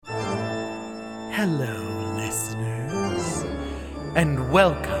Hello, listeners, and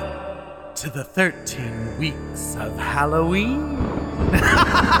welcome to the 13 weeks of Halloween.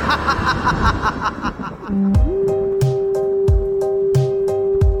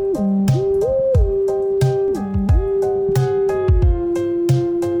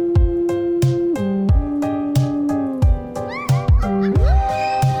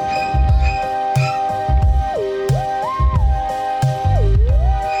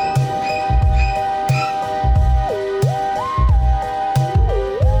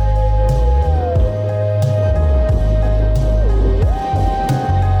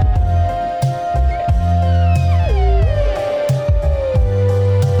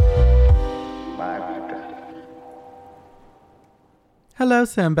 Hello,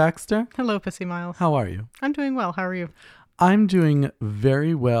 Sam Baxter. Hello, Pussy Miles. How are you? I'm doing well. How are you? I'm doing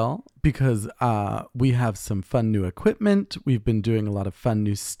very well because we have some fun new equipment. We've been doing a lot of fun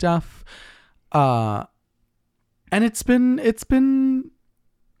new stuff. And it's been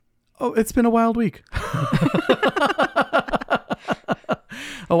a wild week.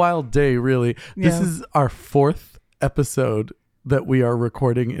 A wild day, really. Yeah. This is our 4th episode that we are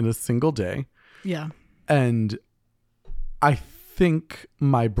recording in a single day. Yeah. And I think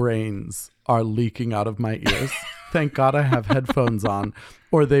my brains are leaking out of my ears. Thank God I have headphones on,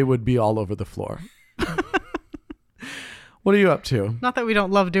 or they would be all over the floor. What are you up to? Not that we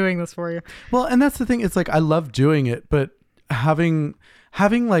don't love doing this for you. Well, and that's the thing. It's like I love doing it, but having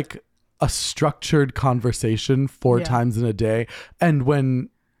like a structured conversation 4 times in a day, and when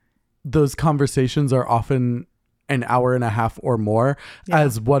those conversations are often an hour and a half or more,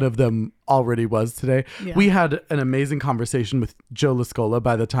 as one of them already was today. Yeah. We had an amazing conversation with Joe Lascola.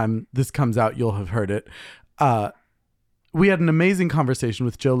 By the time this comes out, you'll have heard it. We had an amazing conversation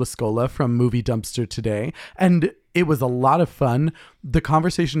with Joe Lascola from Movie Dumpster today, and it was a lot of fun. The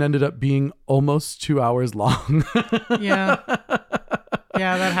conversation ended up being almost 2 hours long. Yeah.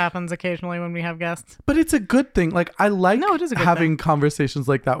 Yeah, that happens occasionally when we have guests. But it's a good thing. Like, I like having thing. Conversations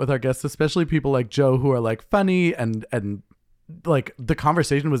like that with our guests, especially people like Joe who are like funny and like the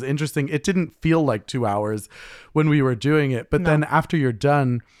conversation was interesting. It didn't feel like 2 hours when we were doing it. But then after you're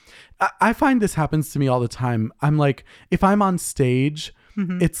done, I find this happens to me all the time. I'm like, if I'm on stage,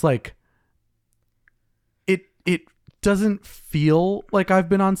 it's like, it doesn't feel like I've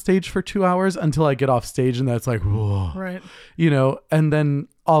been on stage for 2 hours until I get off stage, and that's like, whoa, right? You know, and then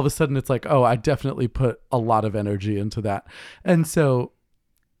all of a sudden it's like, oh, I definitely put a lot of energy into that. And so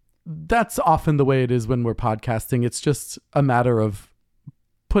that's often the way it is when we're podcasting. It's just a matter of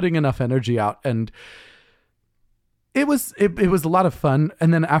putting enough energy out, and it was a lot of fun.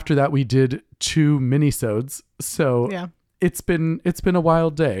 And then after that we did 2 minisodes. So yeah. It's been a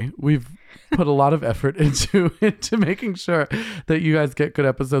wild day. We've put a lot of effort into making sure that you guys get good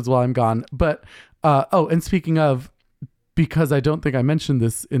episodes while I'm gone. But and speaking of, because I don't think I mentioned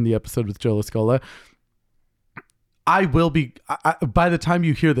this in the episode with Joe Lascola, I will be by the time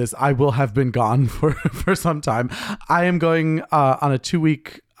you hear this, I will have been gone for some time. I am going on a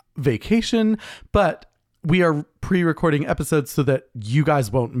 2-week vacation, but we are pre-recording episodes so that you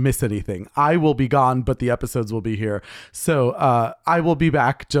guys won't miss anything. I will be gone, but the episodes will be here. So I will be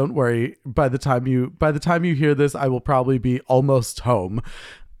back. Don't worry. By the time you hear this, I will probably be almost home.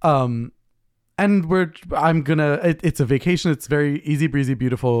 And it's a vacation. It's very easy breezy,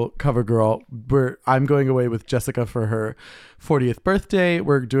 beautiful cover girl. I'm going away with Jessica for her 40th birthday.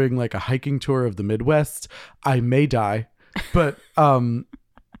 We're doing like a hiking tour of the Midwest. I may die, but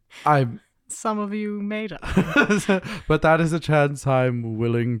some of you may die. But that is a chance I'm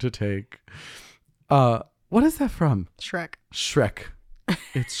willing to take. What is that from? Shrek.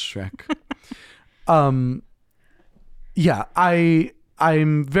 It's Shrek. Yeah,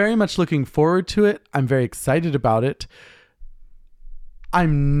 I'm very much looking forward to it. I'm very excited about it.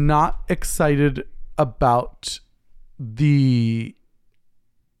 I'm not excited about the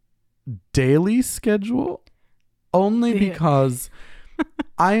daily schedule, only because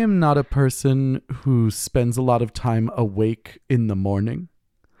I am not a person who spends a lot of time awake in the morning.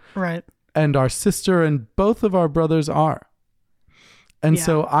 Right. And our sister and both of our brothers are. And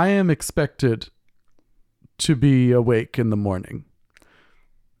so I am expected to be awake in the morning.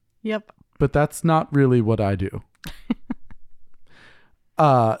 Yep. But that's not really what I do.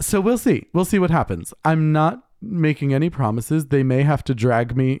 So we'll see. We'll see what happens. I'm not making any promises. They may have to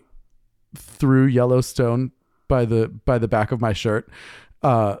drag me through Yellowstone by the back of my shirt,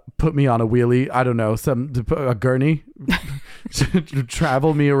 put me on a wheelie, I don't know, a gurney, to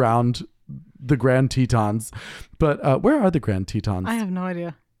travel me around the Grand Tetons. But where are the Grand Tetons? I have no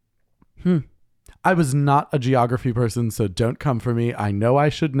idea. I was not a geography person, so don't come for me. I know I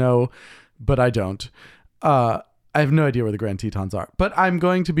should know but I don't. I have no idea where the Grand Tetons are, but I'm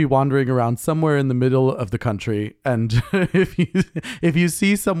going to be wandering around somewhere in the middle of the country. And if you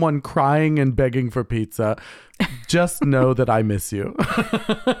see someone crying and begging for pizza, just know that I miss you.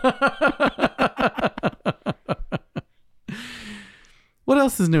 What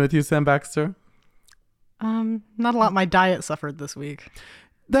else is new with you, Sam Baxter? Not a lot. My diet suffered this week.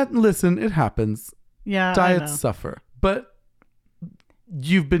 Listen, it happens. Yeah, Diets suffer, but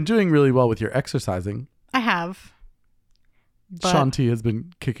you've been doing really well with your exercising. I have. But Shanti has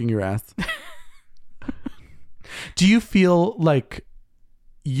been kicking your ass. Do you feel like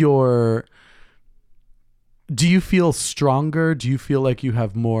do you feel stronger? Do you feel like you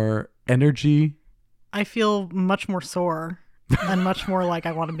have more energy? I feel much more sore and much more like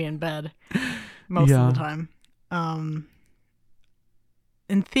I want to be in bed most of the time.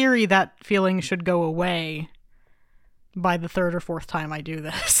 In theory, that feeling should go away by the third or fourth time I do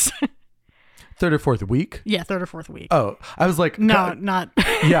this. Third or fourth week? Yeah, third or fourth week. Oh, I was like... No, not...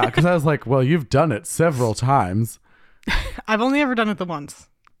 Yeah, because I was like, well, you've done it several times. I've only ever done it the once.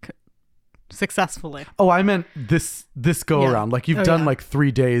 Successfully. Oh, I meant this go around. Like you've done like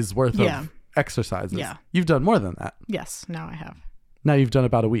 3 days worth of exercises. Yeah. You've done more than that. Yes, now I have. Now you've done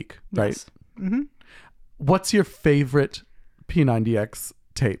about a week, right? Yes. Mm-hmm. What's your favorite P90X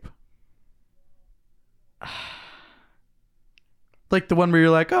tape? Like the one where you're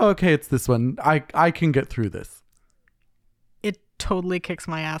like, oh, okay, it's this one. I can get through this. It totally kicks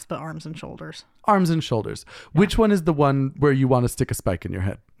my ass, but arms and shoulders. Arms and shoulders. Yeah. Which one is the one where you want to stick a spike in your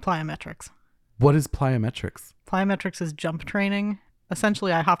head? Plyometrics. What is plyometrics? Plyometrics is jump training.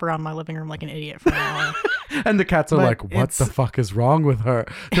 Essentially, I hop around my living room like an idiot for an hour. And the cats are like, what the fuck is wrong with her?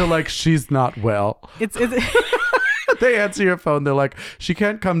 They're like, she's not well. It's They answer your phone. They're like, she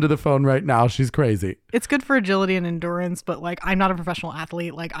can't come to the phone right now. She's crazy. It's good for agility and endurance, but like, I'm not a professional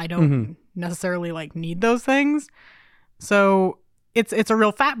athlete. Like, I don't necessarily like need those things. So it's a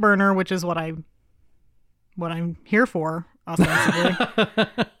real fat burner, which is what I'm here for, ostensibly.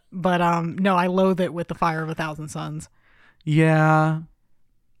 But no, I loathe it with the fire of 1,000 suns. Yeah.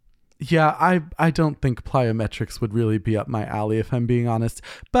 Yeah, I don't think plyometrics would really be up my alley, if I'm being honest.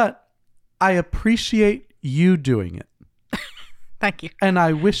 But I appreciate you doing it. Thank you. And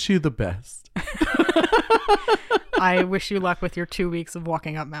I wish you the best. I wish you luck with your 2 weeks of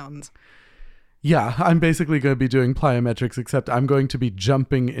walking up mountains. Yeah, I'm basically going to be doing plyometrics, except I'm going to be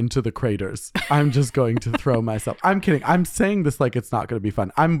jumping into the craters. I'm just going to throw myself. I'm kidding. I'm saying this like it's not going to be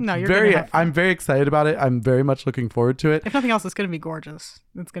fun. I'm very excited about it. I'm very much looking forward to it. If nothing else, it's going to be gorgeous.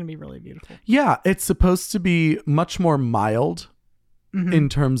 It's going to be really beautiful. Yeah, it's supposed to be much more mild in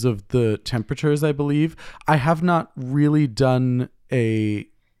terms of the temperatures, I believe. I have not really done an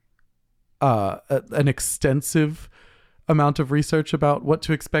extensive amount of research about what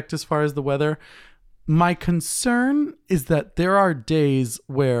to expect as far as the weather. My concern is that there are days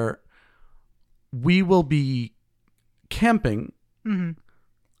where we will be camping and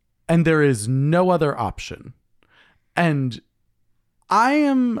there is no other option. And I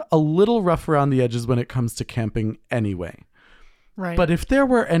am a little rough around the edges when it comes to camping anyway. Right. But if there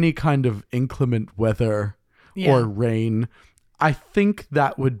were any kind of inclement weather or rain, I think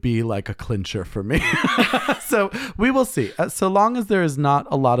that would be like a clincher for me. So we will see. So long as there is not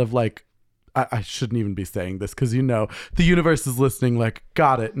a lot of like, I shouldn't even be saying this because the universe is listening like,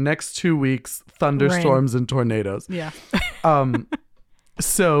 got it. Next 2 weeks, thunderstorms and tornadoes. Yeah.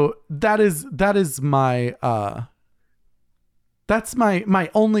 So that is my, that's my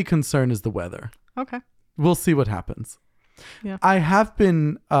only concern is the weather. Okay. We'll see what happens. Yeah. I have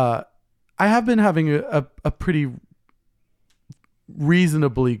been having a pretty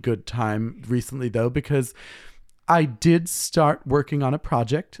reasonably good time recently though, because I did start working on a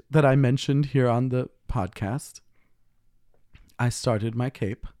project that I mentioned here on the podcast. I started my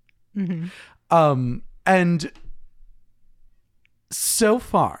cape. And so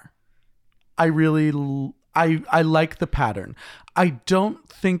far I really I like the pattern. I don't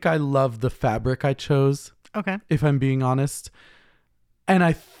think I love the fabric I chose. Okay. If I'm being honest. And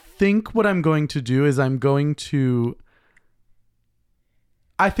I think what I'm going to do is I'm going to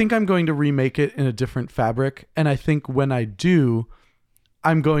remake it in a different fabric. And I think when I do,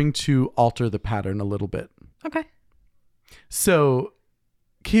 I'm going to alter the pattern a little bit. Okay. So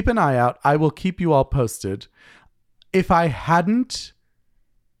keep an eye out. I will keep you all posted. If I had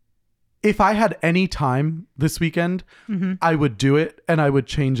any time this weekend, I would do it and I would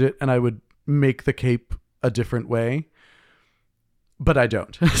change it and I would make the cape a different way. But I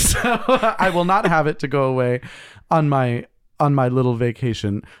don't. So I will not have it to go away on my little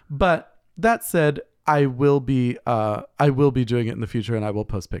vacation. But that said, I will be doing it in the future and I will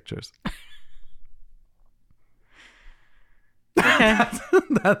post pictures. Okay.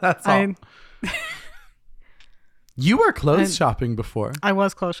 That's all. You were clothes shopping before. I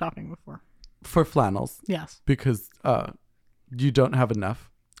was clothes shopping before. For flannels. Yes. Because you don't have enough.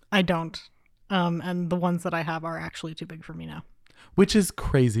 I don't. And the ones that I have are actually too big for me now. Which is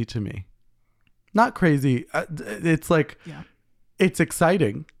crazy to me. Not crazy. It's like, it's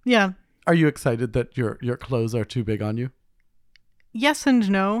exciting. Yeah. Are you excited that your clothes are too big on you? Yes and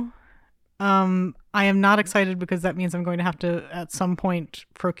no. I am not excited because that means I'm going to have to, at some point,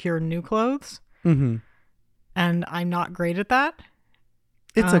 procure new clothes. Mm-hmm. And I'm not great at that.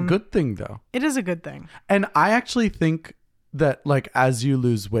 It's a good thing, though. It is a good thing. And I actually think that, like, as you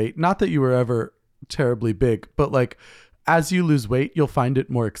lose weight, not that you were ever terribly big, but, like, as you lose weight, you'll find it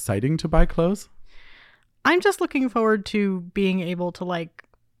more exciting to buy clothes. I'm just looking forward to being able to, like,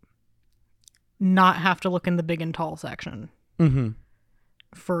 not have to look in the big and tall section. Mm-hmm.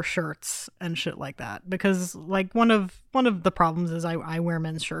 For shirts and shit like that, because like one of the problems is I wear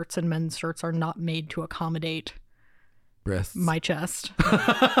men's shirts, and men's shirts are not made to accommodate breasts, my chest.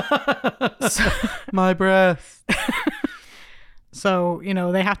 My breasts. So, you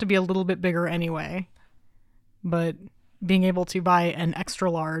know, they have to be a little bit bigger anyway, but being able to buy an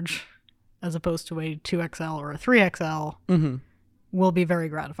extra large as opposed to a 2XL or a 3XL will be very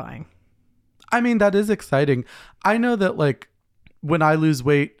gratifying. I mean, that is exciting. I know that, like, when I lose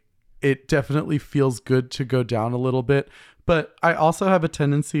weight, it definitely feels good to go down a little bit. But I also have a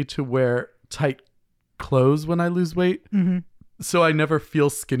tendency to wear tight clothes when I lose weight. Mm-hmm. So I never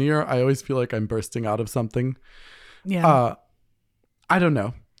feel skinnier. I always feel like I'm bursting out of something. Yeah. I don't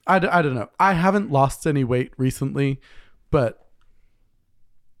know. I don't know. I haven't lost any weight recently, but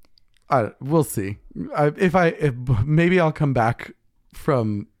we'll see. If maybe I'll come back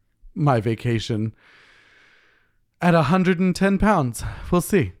from my vacation at 110 pounds. We'll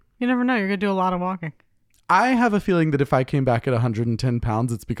see. You never know. You're going to do a lot of walking. I have a feeling that if I came back at 110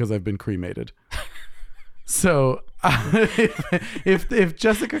 pounds, it's because I've been cremated. So if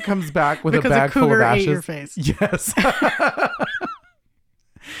Jessica comes back with because a bag full of ashes. Ate your face. Yes.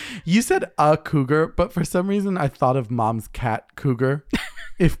 You said a cougar, but for some reason I thought of Mom's cat, Cougar.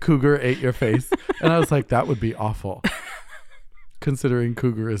 If Cougar ate your face. And I was like, that would be awful. Considering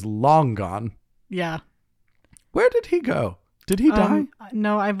Cougar is long gone. Yeah. Where did he go? Did he die?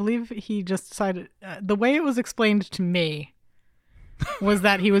 No, I believe he just decided. The way it was explained to me was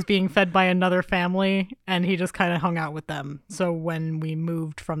that he was being fed by another family and he just kind of hung out with them. So when we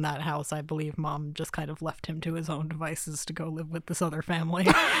moved from that house, I believe Mom just kind of left him to his own devices to go live with this other family.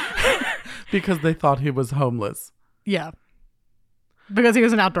 Because they thought he was homeless. Yeah. Because he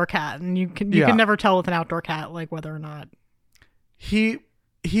was an outdoor cat, and you can never tell with an outdoor cat, like, whether or not. He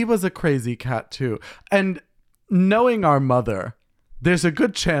was a crazy cat too. And knowing our mother, there's a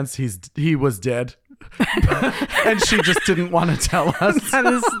good chance he was dead. And she just didn't want to tell us.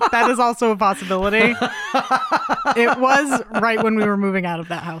 That is also a possibility. It was right when we were moving out of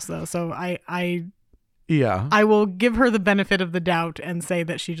that house, though. So I will give her the benefit of the doubt and say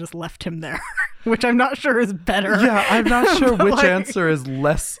that she just left him there, which I'm not sure is better. Yeah, I'm not sure which answer is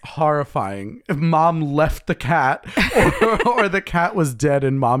less horrifying. If Mom left the cat or the cat was dead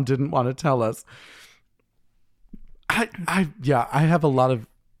and Mom didn't want to tell us.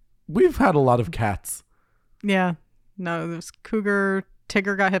 We've had a lot of cats. Yeah. No, there's Cougar.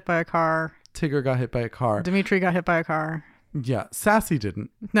 Tigger got hit by a car. Dimitri got hit by a car. Yeah. Sassy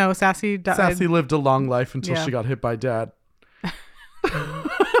didn't. No, Sassy died. Sassy lived a long life until she got hit by Dad.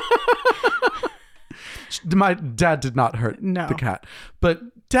 My dad did not hurt the cat.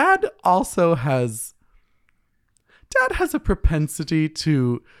 But Dad has a propensity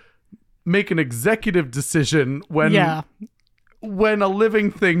to make an executive decision when a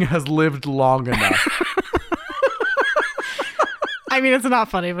living thing has lived long enough. I mean, it's not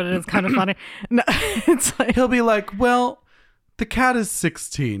funny, but it is kind of funny. No, it's like, he'll be like, well, the cat is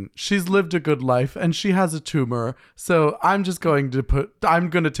 16. She's lived a good life and she has a tumor. So I'm going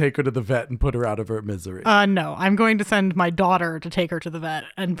to take her to the vet and put her out of her misery. No, I'm going to send my daughter to take her to the vet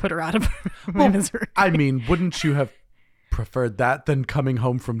and put her out of her misery. I mean, wouldn't you have preferred that than coming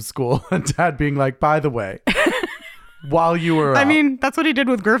home from school and Dad being like, by the way, while you were out. I mean, that's what he did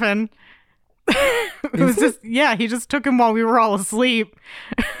with Griffin. He just took him while we were all asleep.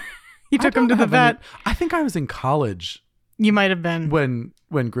 He took him to the vet. I think I was in college. You might have been. When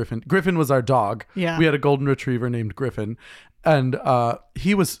Griffin was our dog. Yeah. We had a golden retriever named Griffin. And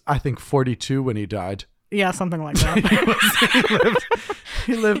he was, I think, 42 when he died. Yeah, something like that.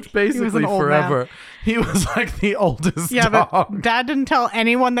 He lived basically forever. Man. He was like the oldest dog. But Dad didn't tell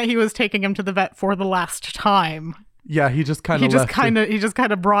anyone that he was taking him to the vet for the last time. Yeah, he just kind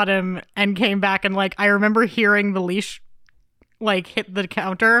of brought him and came back, and like I remember hearing the leash like hit the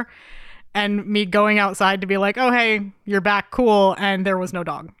counter, and me going outside to be like, oh, hey, you're back, cool, and there was no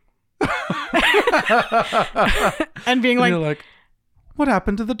dog. And being And like, you're like, what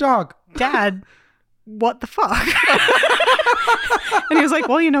happened to the dog? Dad, what the fuck? And he was like,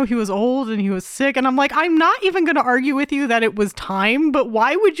 well, he was old and he was sick. And I'm like, I'm not even going to argue with you that it was time, but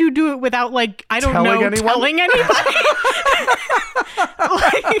why would you do it without, like, I don't Telling know, anyone? telling anybody?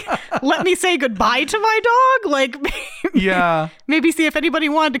 Like, let me say goodbye to my dog? Like, Yeah. maybe see if anybody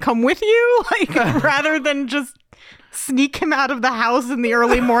wanted to come with you? Like, rather than just sneak him out of the house in the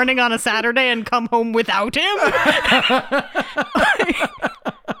early morning on a Saturday and come home without him?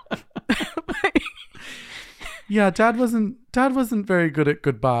 Yeah, Dad wasn't very good at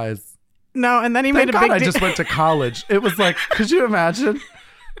goodbyes. No, and then he Thank made a God big I deal. just went to college. It was like, could you imagine?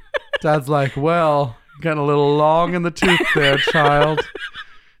 Dad's like, well, getting a little long in the tooth there, child.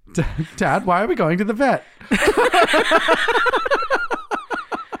 Dad, why are we going to the vet?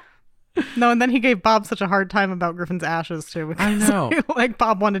 No, and then he gave Bob such a hard time about Griffin's ashes too. Because, I know. like,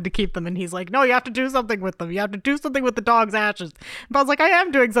 Bob wanted to keep them, and he's like, "No, you have to do something with them. You have to do something with the dog's ashes." And Bob's like, "I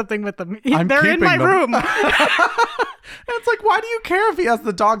am doing something with them. I'm They're in keeping my them." room." And it's like, why do you care if he has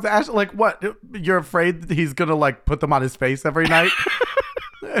the dog's ash? Like, what? You're afraid that he's gonna like put them on his face every night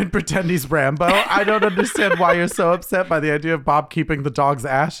and pretend he's Rambo? I don't understand why you're so upset by the idea of Bob keeping the dog's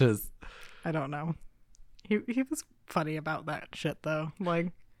ashes. I don't know. He was funny about that shit though.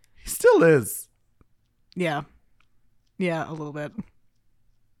 Like, He still is. yeah, a little bit.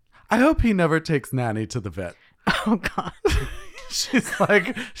 I hope he never takes Nanny to the vet. Oh God. She's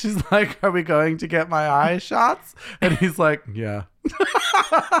like, are we going to get my eye shots? And he's like, yeah.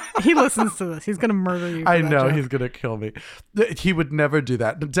 He listens to this. He's gonna murder you. I know he's gonna kill me. He would never do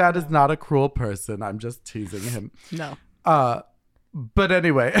that. Dad is not a cruel person. I'm just teasing him. No. But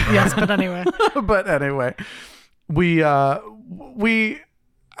anyway. Yes, but anyway. We've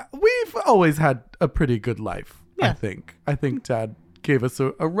always had a pretty good life. Yeah. I think Dad gave us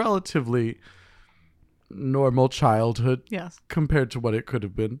a relatively normal childhood Yes. compared to what it could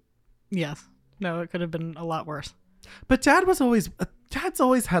have been. Yes. No, it could have been a lot worse. But Dad's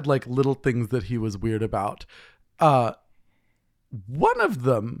always had like little things that he was weird about. One of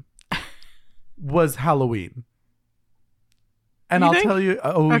them was Halloween. And You I'll think? tell you,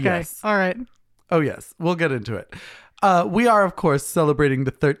 Okay. yes. All right. Oh, yes. We'll get into it. We are, of course, celebrating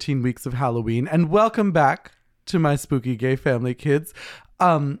the 13 weeks of Halloween. And welcome back to my spooky gay family, kids.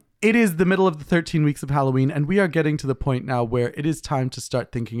 It is the middle of the 13 weeks of Halloween, and we are getting to the point now where it is time to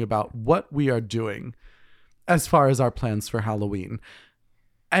start thinking about what we are doing as far as our plans for Halloween.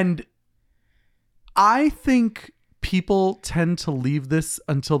 And I think people tend to leave this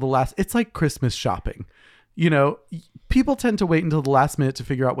until the last. It's like Christmas shopping. You know, people tend to wait until the last minute to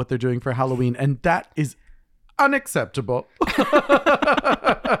figure out what they're doing for Halloween, and that is unacceptable.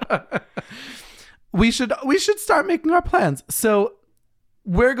 We should start making our plans. So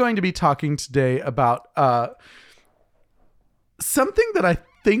we're going to be talking today about something that I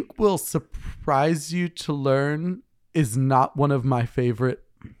think will surprise you to learn is not one of my favorite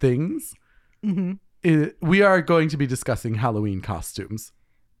things. Mm-hmm. We are going to be discussing Halloween costumes.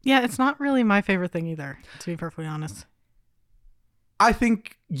 Yeah, it's not really my favorite thing either, to be perfectly honest. I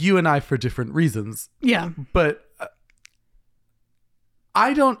think you and I for different reasons. Yeah. But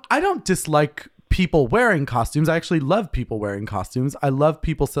I don't dislike people wearing costumes. I actually love people wearing costumes. I love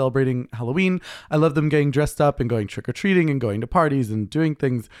people celebrating Halloween. I love them getting dressed up and going trick-or-treating and going to parties and doing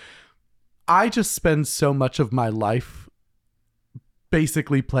things. I just spend so much of my life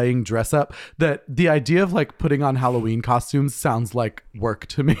basically playing dress up that the idea of like putting on Halloween costumes sounds like work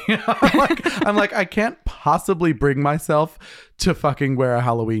to me. I'm like, I can't possibly bring myself to fucking wear a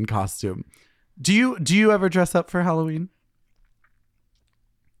Halloween costume. Do you ever dress up for Halloween?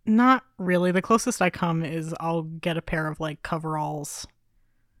 Not really. The closest I come is I'll get a pair of like coveralls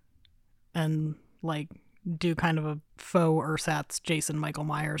and like do kind of a faux ersatz Jason Michael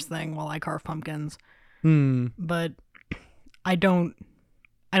Myers thing while I carve pumpkins. But I don't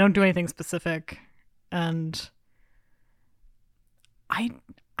do anything specific, and I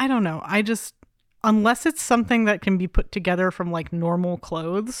don't know. I just, unless it's something that can be put together from like normal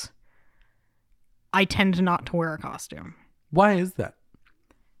clothes, I tend not to wear a costume. Why is that?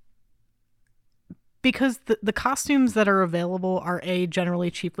 Because the costumes that are available are A,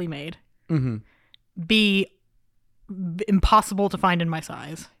 generally cheaply made, Mm-hmm. B, impossible to find in my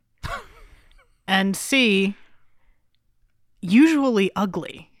size, and C, usually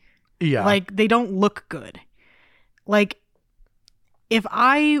ugly. Yeah. Like, they don't look good. Like, if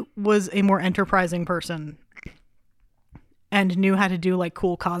I was a more enterprising person and knew how to do like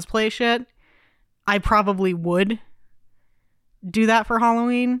cool cosplay shit, I probably would. do that for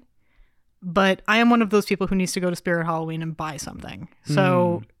Halloween, but I am one of those people who needs to go to Spirit Halloween and buy something.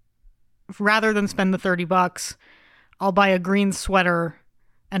 So rather than spend the $30, I'll buy a green sweater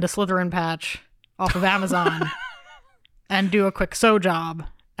and a Slytherin patch off of Amazon and do a quick sew job,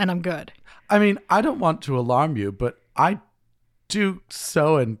 and I'm good. I mean, I don't want to alarm you, but I do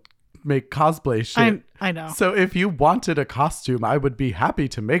sew and make cosplay shit. I know. So if you wanted a costume, I would be happy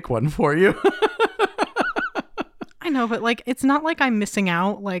to make one for you. I know, but like, it's not like I'm missing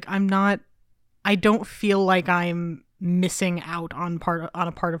out. Like, I don't feel like I'm missing out on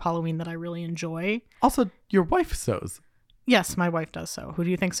a part of Halloween that I really enjoy. Also, your wife sews. Yes, my wife does sew. Who do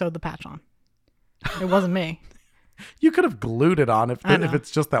you think sewed the patch on? It wasn't me. You could have glued it on if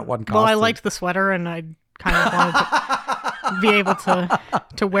it's just that one costume. Well, I liked the sweater, and I kind of wanted to be able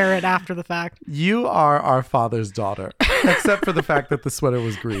to wear it after the fact. You are our father's daughter, except for the fact that the sweater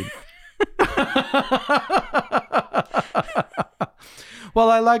was green. Well,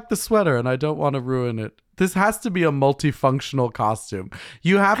 I like the sweater, and I don't want to ruin it. This has to be a multifunctional costume.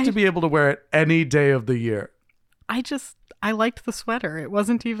 You have to be able to wear it any day of the year. I liked the sweater. It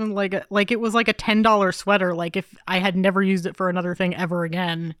wasn't even it was like a $10 sweater. Like, if I had never used it for another thing ever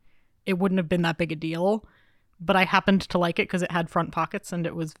again, it wouldn't have been that big a deal. But I happened to like it because it had front pockets and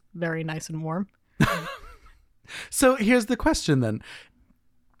it was very nice and warm. So here's the question then.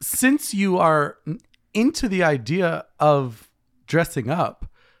 Since you are into the idea of dressing up,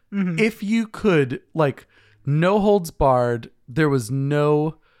 if you could, like, no holds barred, there was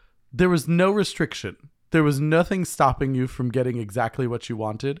no restriction. There was nothing stopping you from getting exactly what you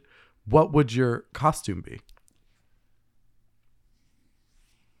wanted. What would your costume be?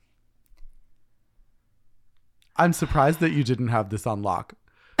 I'm surprised that you didn't have this on lock.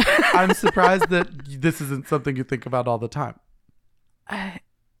 I'm surprised that this isn't something you think about all the time.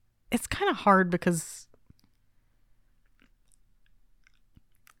 It's kind of hard because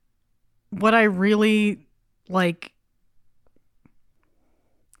what I really like...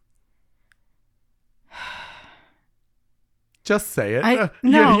 Just say it.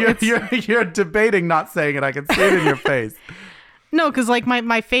 You're debating not saying it. I can see it in your face. No, because like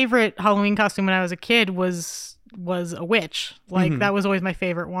my favorite Halloween costume when I was a kid was a witch. Like that was always my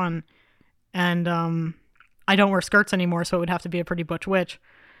favorite one. And I don't wear skirts anymore, so it would have to be a pretty butch witch.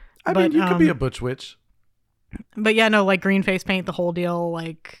 I mean, you could be a butch witch. But yeah, no, like green face paint, the whole deal.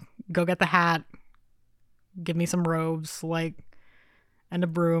 Like, go get the hat, give me some robes, like, and a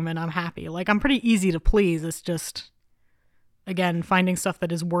broom, and I'm happy. Like, I'm pretty easy to please. It's just, again, finding stuff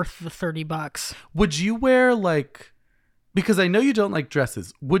that is worth the $30. Would you wear, like, because I know you don't like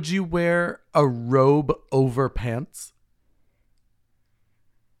dresses, would you wear a robe over pants?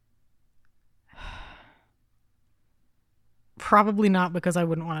 Probably not, because I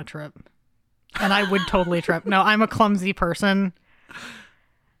wouldn't want to trip. And I would totally trip. No, I'm a clumsy person.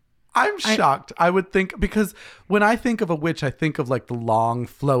 I'm shocked. I would think, because when I think of a witch, I think of like the long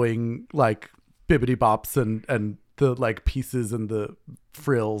flowing like bibbity bops and the like pieces and the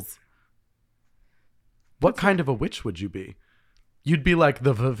frills. What kind of a witch would you be? You'd be like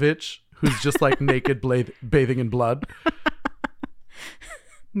the Vavitch, who's just like naked bathing in blood.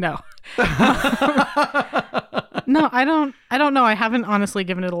 No. No, I don't know. I haven't honestly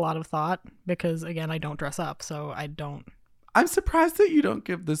given it a lot of thought because, again, I don't dress up, so I don't. I'm surprised that you don't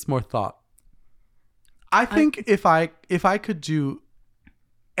give this more thought. I think if I could do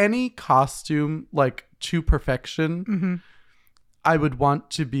any costume like to perfection, I would want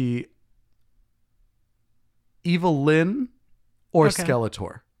to be Evil Lynn or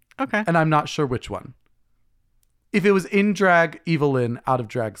Skeletor. Okay. And I'm not sure which one. If it was in drag, Evil Lynn, out of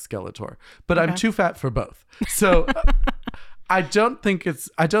drag, Skeletor. But I'm too fat for both. So I don't think it's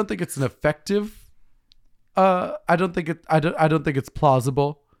an effective I don't think it's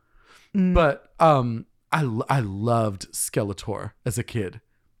plausible. But I loved Skeletor as a kid.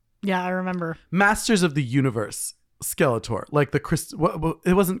 Yeah, I remember. Masters of the Universe Skeletor, like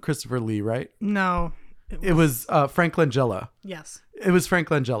it wasn't Christopher Lee, right? No. It was Frank Langella. Yes. It was Frank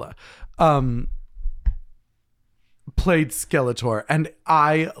Langella. Played Skeletor, and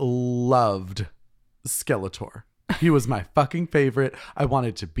I loved Skeletor. He was my fucking favorite. I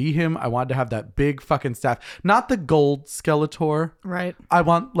wanted to be him. I wanted to have that big fucking staff. Not the gold Skeletor. Right. I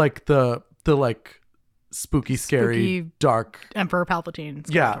want like the like spooky, scary, dark Emperor Palpatine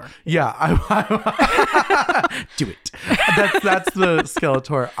Skeletor. Yeah. Yeah. I do it. That's the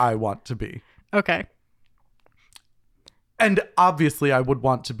Skeletor I want to be. Okay. And obviously I would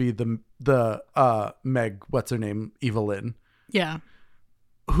want to be the Meg, what's her name, Evil Lynn. Yeah.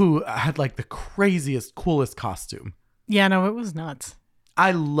 Who had like the craziest, coolest costume. Yeah, no, it was nuts.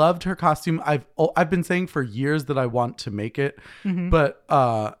 I loved her costume. I've been saying for years that I want to make it, but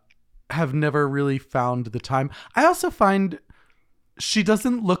have never really found the time. I also find she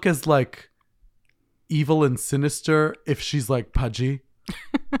doesn't look as like evil and sinister if she's like pudgy.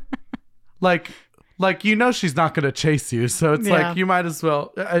 like she's not going to chase you, so it's like you might as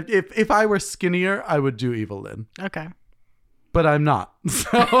well. If I were skinnier, I would do Evelyn. Okay. But I'm not.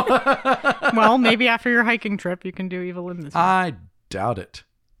 So. Well, maybe after your hiking trip, you can do Evelyn this year. I doubt it.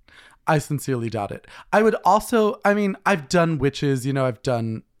 I sincerely doubt it. I would also, I've done witches, I've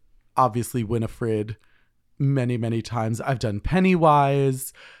done obviously Winifred many, many times. I've done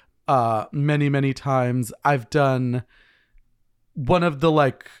Pennywise many, many times. I've done one of the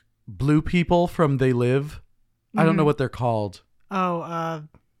like blue people from They Live. I don't know what they're called. I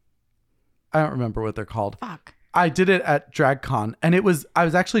don't remember what they're called. Fuck. I did it at DragCon, and I was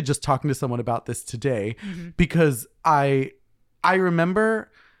actually just talking to someone about this today because I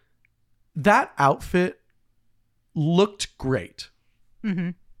remember that outfit looked great,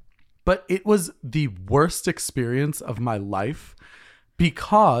 but it was the worst experience of my life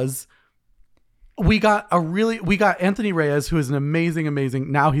because we got Anthony Reyes, who is an amazing,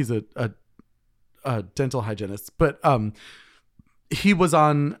 now he's a dental hygienist, but he was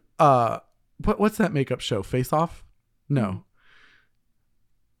on what's that makeup show? Face Off? No.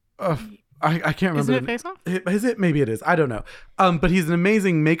 I can't remember. Isn't it Face Off? Is it? Maybe it is. I don't know. But he's an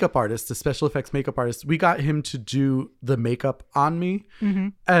amazing makeup artist, a special effects makeup artist. We got him to do the makeup on me.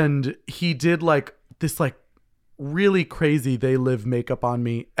 And he did like this like really crazy They Live makeup on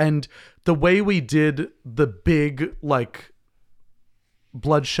me. And the way we did the big like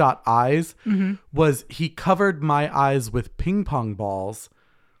bloodshot eyes was he covered my eyes with ping pong balls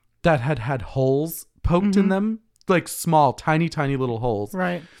that had holes poked in them, like small, tiny little holes.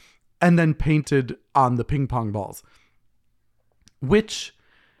 Right. And then painted on the ping pong balls, which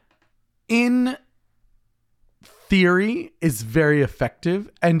in theory is very effective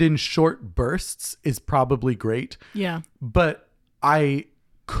and in short bursts is probably great. Yeah. But I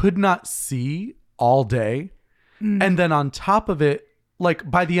could not see all day. And then on top of it, like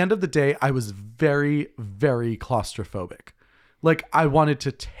by the end of the day, I was very, very claustrophobic. Like I wanted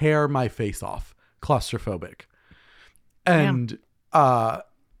to tear my face off, claustrophobic. And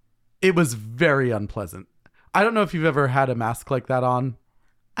it was very unpleasant. I don't know if you've ever had a mask like that on.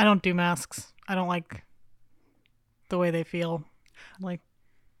 I don't do masks. I don't like the way they feel. Like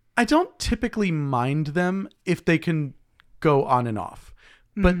I don't typically mind them if they can go on and off.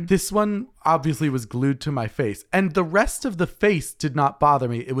 But this one obviously was glued to my face. And the rest of the face did not bother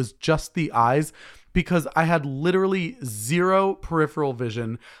me. It was just the eyes because I had literally zero peripheral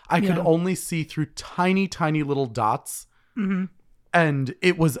vision. I could only see through tiny, tiny little dots. And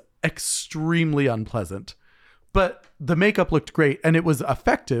it was extremely unpleasant. But the makeup looked great and it was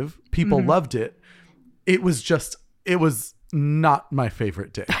effective. People loved it. It was not my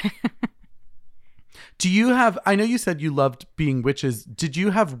favorite day. Do you have, I know you said you loved being witches. Did you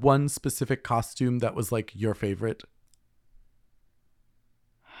have one specific costume that was like your favorite?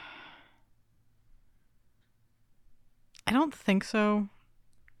 I don't think so.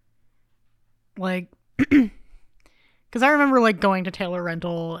 Like, because I remember like going to Taylor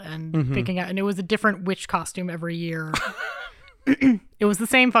Rental and picking out, and it was a different witch costume every year. It was the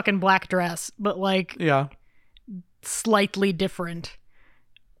same fucking black dress, but like slightly different.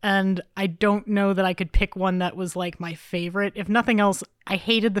 And I don't know that I could pick one that was like my favorite. If nothing else, I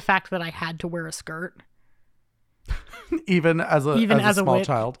hated the fact that I had to wear a skirt. Even as a small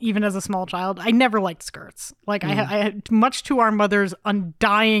child. Even as a small child. I never liked skirts. Like I had, much to our mother's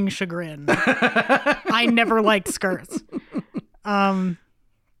undying chagrin, I never liked skirts. And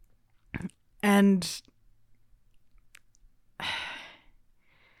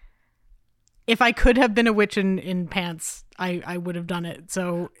if I could have been a witch in pants, I would have done it.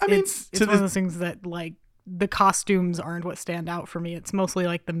 So it's one of those things that like the costumes aren't what stand out for me. It's mostly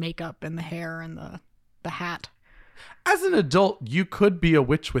like the makeup and the hair and the hat. As an adult, you could be a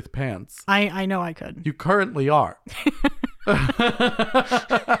witch with pants. I know I could. You currently are.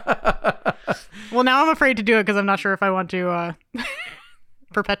 Well, now I'm afraid to do it because I'm not sure if I want to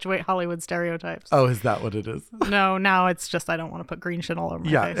perpetuate Hollywood stereotypes. Oh, is that what it is? No, now it's just I don't want to put green shit all over my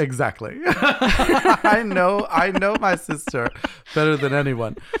face. Yeah, exactly. I know my sister better than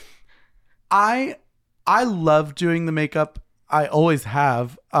anyone. I love doing the makeup. I always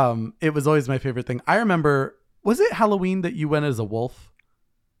have. It was always my favorite thing. I remember, was it Halloween that you went as a wolf?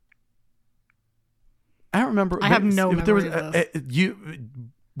 I don't remember. I have no memory of this.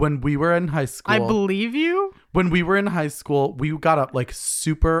 when we were in high school. I believe you. When we were in high school, we got up like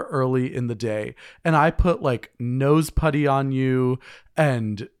super early in the day, and I put like nose putty on you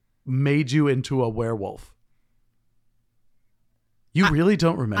and made you into a werewolf. You really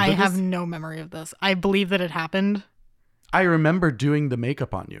don't remember I this? have no memory of this. I believe that it happened. I remember doing the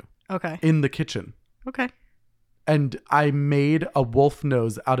makeup on you Okay. in the kitchen. Okay. And I made a wolf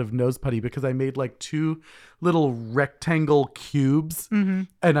nose out of nose putty because I made like 2 little rectangle cubes and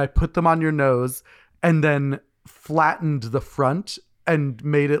I put them on your nose and then flattened the front and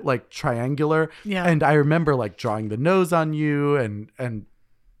made it like triangular. Yeah. And I remember like drawing the nose on you and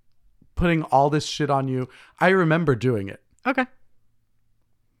putting all this shit on you. I remember doing it. Okay.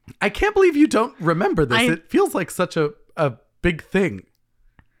 I can't believe you don't remember this. It feels like such a big thing.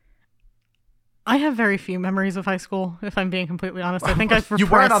 I have very few memories of high school, if I'm being completely honest. I think I've repressed... You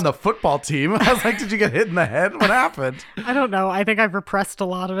weren't on the football team. I was like, did you get hit in the head? What happened? I don't know. I think I've repressed a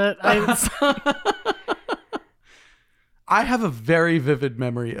lot of it. I have a very vivid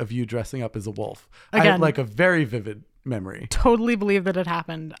memory of you dressing up as a wolf. I Again, have like a very vivid memory. Totally believe that it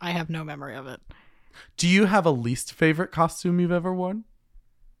happened. I have no memory of it. Do you have a least favorite costume you've ever worn?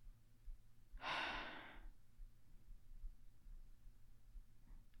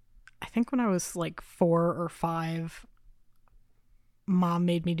 I think when I was like 4 or 5, Mom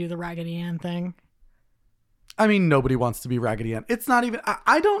made me do the Raggedy Ann thing. I mean, nobody wants to be Raggedy Ann. It's not even...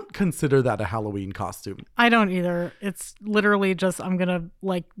 I don't consider that a Halloween costume. I don't either. It's literally just, I'm going to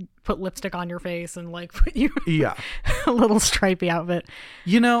like put lipstick on your face and like put you Yeah. a little stripy outfit.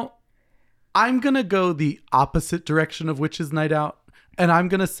 You know, I'm going to go the opposite direction of Witches Night Out. And I'm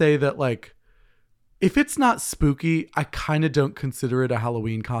going to say that like, if it's not spooky, I kind of don't consider it a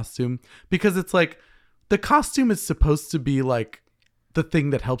Halloween costume because it's like the costume is supposed to be like the thing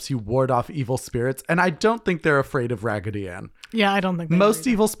that helps you ward off evil spirits. And I don't think they're afraid of Raggedy Ann. Yeah, I don't think most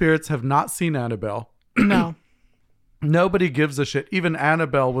evil spirits have not seen Annabelle. No. Nobody gives a shit. Even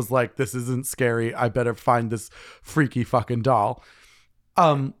Annabelle was like, this isn't scary. I better find this freaky fucking doll.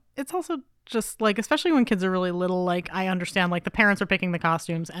 It's also just like, especially when kids are really little, like I understand like the parents are picking the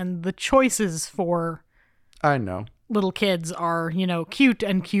costumes and the choices for I know little kids are, you know, cute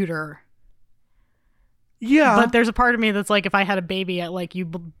and cuter. Yeah. But there's a part of me that's like, if I had a baby, like you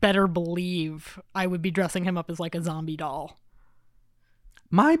better believe I would be dressing him up as like a zombie doll.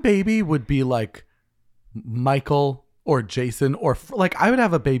 My baby would be like Michael or Jason or like I would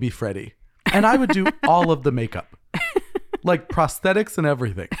have a baby Freddy and I would do all of the makeup, like prosthetics and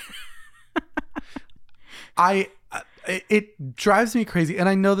everything. It drives me crazy, and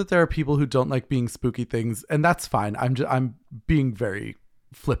I know that there are people who don't like being spooky things, and that's fine. I'm being very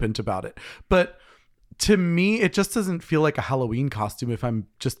flippant about it, but to me, it just doesn't feel like a Halloween costume if I'm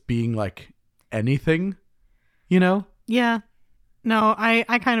just being like anything, you know? Yeah. No,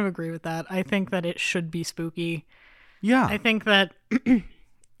 I kind of agree with that. I think that it should be spooky. Yeah. I think that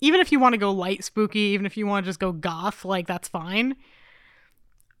even if you want to go light spooky, even if you want to just go goth, like that's fine.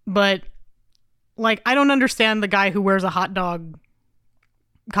 But like, I don't understand the guy who wears a hot dog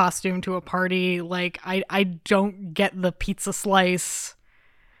costume to a party. Like, I don't get the pizza slice.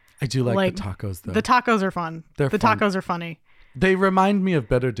 I do like the tacos, though. The tacos are fun. The tacos are funny. They remind me of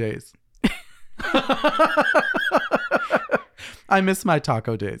better days. I miss my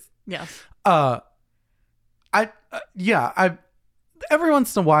taco days. Yes. Every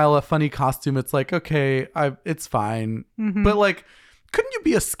once in a while, a funny costume, it's like, okay, it's fine. Mm-hmm. But like, couldn't you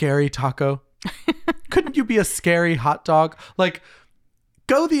be a scary taco? Couldn't you be a scary hot dog? Like,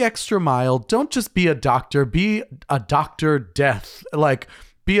 go the extra mile. Don't just be a doctor. Be a Dr. Death. Like,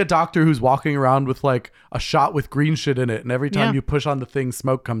 be a doctor who's walking around with like a shot with green shit in it. And every time you push on the thing,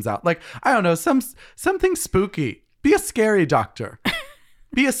 smoke comes out. Like, I don't know, something spooky. Be a scary doctor.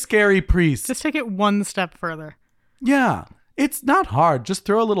 Be a scary priest. Just take it one step further. Yeah. It's not hard. Just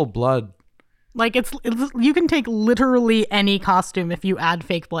throw a little blood. Like it's you can take literally any costume. If you add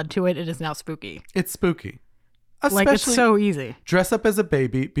fake blood to it, it is now spooky. It's spooky. Like it's so easy. Dress up as a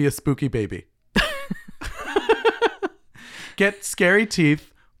baby. Be a spooky baby. Get scary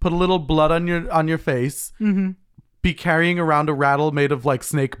teeth. Put a little blood on your face. Mm-hmm. Be carrying around a rattle made of like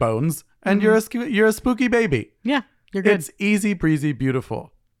snake bones, and you're a spooky baby. Yeah, you're good. It's easy breezy,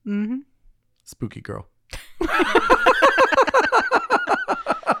 beautiful. Mm-hmm. Spooky girl.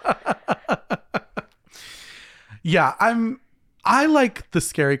 Yeah, I like the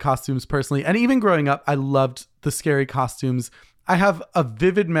scary costumes personally. And even growing up, I loved the scary costumes. I have a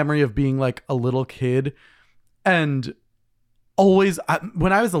vivid memory of being like a little kid and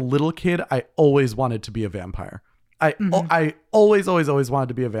when I was a little kid, I always wanted to be a vampire. I always wanted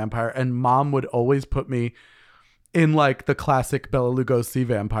to be a vampire. And Mom would always put me in like the classic Bela Lugosi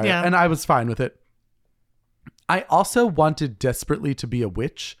vampire. Yeah. And I was fine with it. I also wanted desperately to be a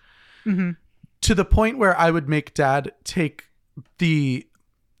witch to the point where I would make Dad take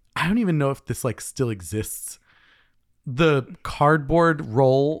I don't even know if this like still exists, the cardboard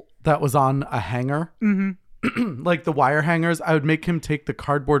roll that was on a hanger, like the wire hangers. I would make him take the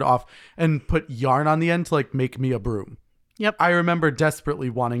cardboard off and put yarn on the end to like make me a broom. Yep. I remember desperately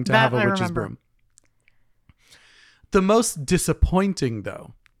wanting to have a witch's broom. The most disappointing,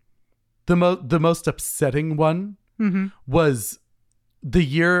 though, the most upsetting one was the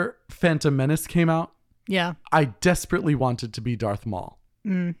year Phantom Menace came out. Yeah. I desperately wanted to be Darth Maul.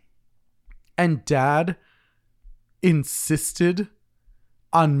 Mm. And Dad insisted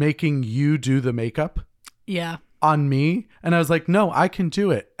on making you do the makeup. Yeah. On me. And I was like, no, I can do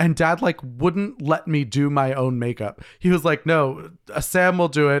it. And Dad like wouldn't let me do my own makeup. He was like, no, Sam will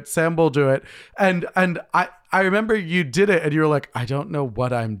do it. Sam will do it. And I remember you did it and you were like, I don't know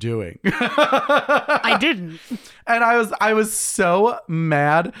what I'm doing. I didn't. And I was so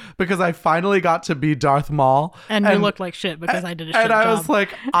mad because I finally got to be Darth Maul. And you looked like shit because I did a shit And I job. was like,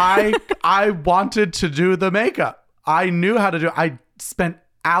 I wanted to do the makeup. I knew how to do it. I spent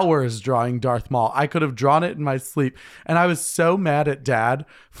hours drawing Darth Maul. I could have drawn it in my sleep. And I was so mad at Dad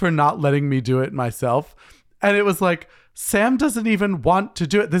for not letting me do it myself. And it was like, Sam doesn't even want to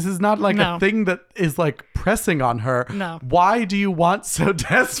do it. This is not like a thing that is like pressing on her. No. Why do you want so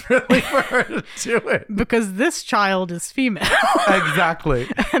desperately for her to do it? Because this child is female. Exactly.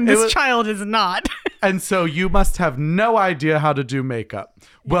 And this child is not. And so you must have no idea how to do makeup. Yes.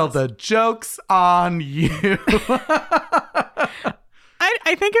 Well, the joke's on you.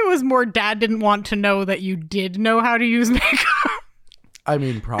 I think it was more Dad didn't want to know that you did know how to use makeup. I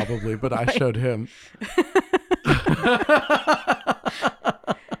mean, probably, but I showed him.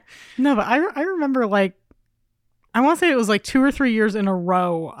 No, but I remember like, I want to say it was like 2 or 3 years in a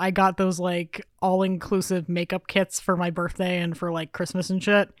row, I got those like all-inclusive makeup kits for my birthday and for like Christmas and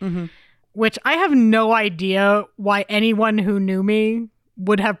shit, which I have no idea why anyone who knew me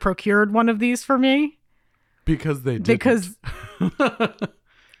would have procured one of these for me. Because they did. Because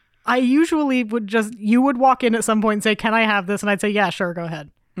I usually would you would walk in at some point and say, can I have this? And I'd say, yeah, sure, go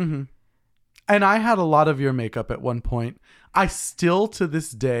ahead. Mm-hmm. And I had a lot of your makeup at one point. I still, to this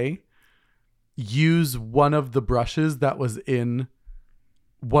day, use one of the brushes that was in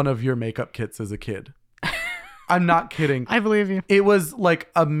one of your makeup kits as a kid. I'm not kidding. I believe you. It was like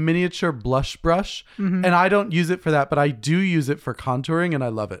a miniature blush brush. And I don't use it for that, but I do use it for contouring and I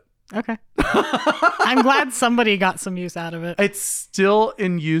love it. Okay. I'm glad somebody got some use out of it. It's still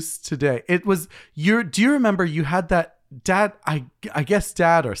in use today. It was do you remember you had that Dad, I guess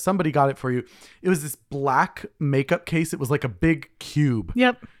Dad or somebody got it for you. It was this black makeup case. It was like a big cube.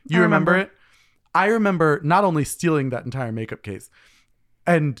 Yep. You remember it? I remember not only stealing that entire makeup case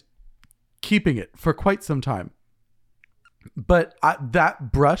and keeping it for quite some time, but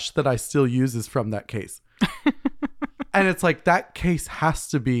that brush that I still use is from that case. And it's like that case has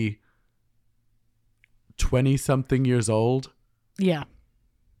to be 20 something years old. Yeah.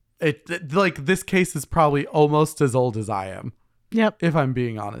 It like this case is probably almost as old as I am. Yep. If I'm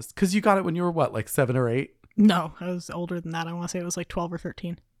being honest. Because you got it when you were what, like 7 or 8? No, I was older than that. I want to say it was like 12 or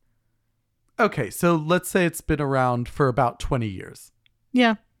 13. Okay, so let's say it's been around for about 20 years.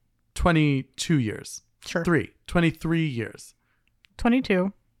 Yeah. 22 years. Sure. 23 years.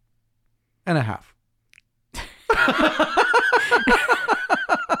 22. And a half.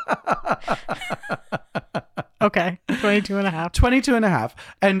 Okay. 22 and a half. 22 and a half.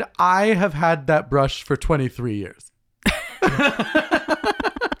 And I have had that brush for 23 years.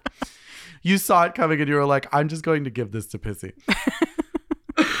 You saw it coming and you were like, I'm just going to give this to Pissy.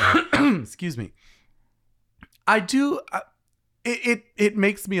 Excuse me. I do. It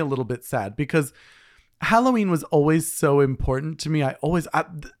makes me a little bit sad because Halloween was always so important to me.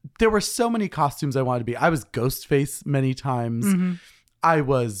 There were so many costumes I wanted to be. I was Ghostface many times. Mm-hmm. I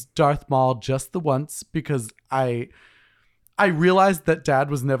was Darth Maul just the once because I realized that Dad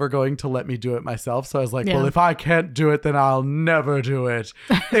was never going to let me do it myself. So I was like, well, if I can't do it, then I'll never do it.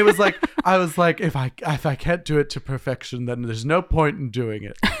 It was like, I was like, if I can't do it to perfection, then there's no point in doing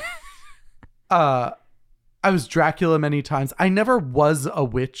it. I was Dracula many times. I never was a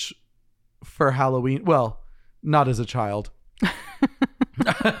witch for Halloween. Well, not as a child.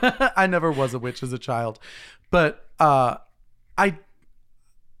 I never was a witch as a child. But I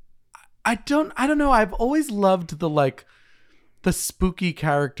don't know. I've always loved the spooky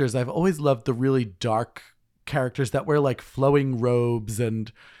characters. I've always loved the really dark characters that wear like flowing robes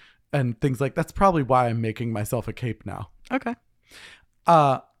and things like that's probably why I'm making myself a cape now. Okay.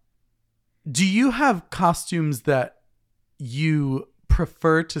 Do you have costumes that you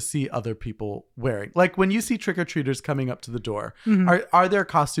prefer to see other people wearing? Like when you see trick-or-treaters coming up to the door, are there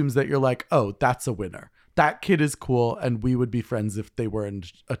costumes that you're like, oh, that's a winner? That kid is cool and we would be friends if they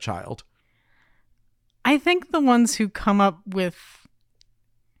weren't a child. I think the ones who come up with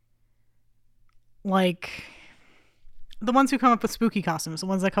spooky costumes, the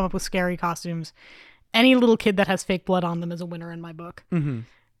ones that come up with scary costumes, any little kid that has fake blood on them is a winner in my book. Mm-hmm.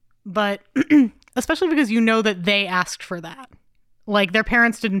 But especially because you know that they asked for that. Like their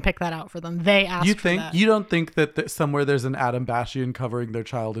parents didn't pick that out for them. They asked for that. You don't think that somewhere there's an Adam Bashian covering their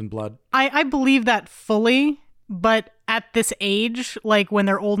child in blood? I believe that fully, but at this age, like when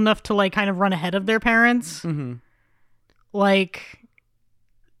they're old enough to like kind of run ahead of their parents, like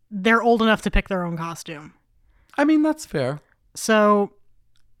they're old enough to pick their own costume. I mean, that's fair. So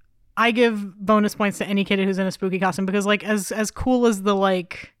I give bonus points to any kid who's in a spooky costume because like as cool as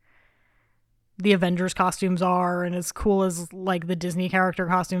the Avengers costumes are and as cool as like the Disney character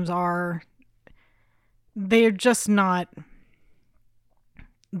costumes are, they're just not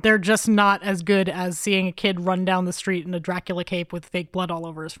as good as seeing a kid run down the street in a Dracula cape with fake blood all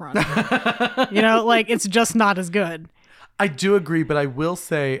over his front. You know, like it's just not as good. I do agree, but I will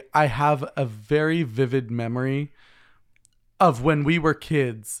say I have a very vivid memory of when we were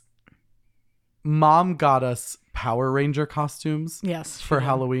kids. Mom got us Power Ranger costumes for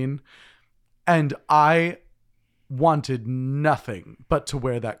Halloween. And I wanted nothing but to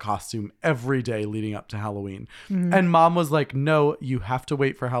wear that costume every day leading up to Halloween. Mm-hmm. And Mom was like, no, you have to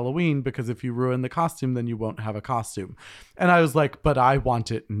wait for Halloween because if you ruin the costume, then you won't have a costume. And I was like, but I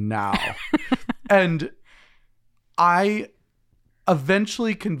want it now. And I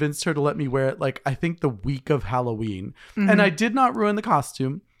eventually convinced her to let me wear it, like, I think the week of Halloween. Mm-hmm. And I did not ruin the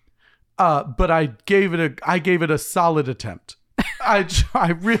costume, but I gave it a solid attempt.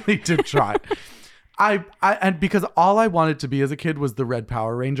 I really did try. And because all I wanted to be as a kid was the Red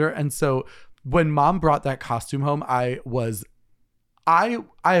Power Ranger. And so when Mom brought that costume home, I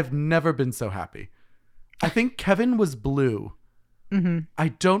have never been so happy. I think Kevin was blue. Mm-hmm. I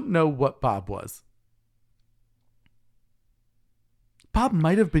don't know what Bob was. Bob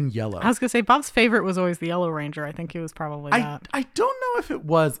might have been yellow. I was going to say Bob's favorite was always the Yellow Ranger. I think he was probably that. I don't know if it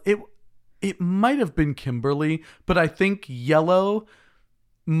was. It might have been Kimberly, but I think yellow,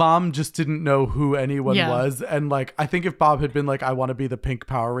 Mom just didn't know who anyone was. And like, I think if Bob had been like, I want to be the pink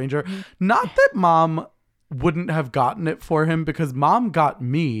Power Ranger, not that Mom wouldn't have gotten it for him, because Mom got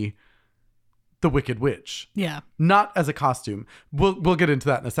me the Wicked Witch. Yeah. Not as a costume. We'll get into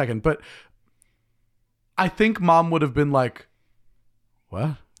that in a second. But I think Mom would have been like,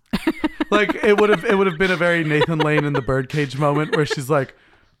 what? Like it would have been a very Nathan Lane in the Birdcage moment where she's like,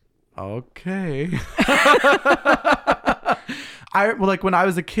 okay. Like when I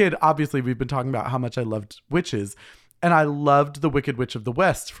was a kid, obviously we've been talking about how much I loved witches, and I loved the Wicked Witch of the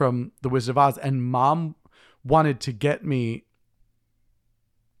West from The Wizard of Oz, and Mom wanted to get me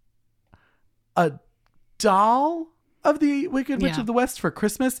a doll of the Wicked Witch of the West for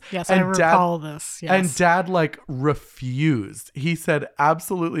Christmas. Yes, and I recall this. Yes. And Dad like refused. He said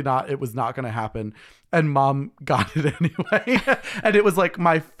absolutely not. It was not going to happen. And Mom got it anyway. And it was like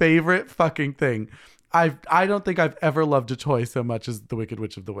my favorite fucking thing. I don't think I've ever loved a toy so much as the Wicked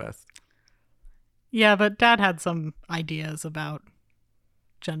Witch of the West. Yeah, but Dad had some ideas about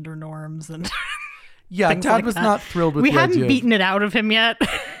gender norms and yeah, Dad like was that. Not thrilled with we the idea. We hadn't beaten it out of him yet.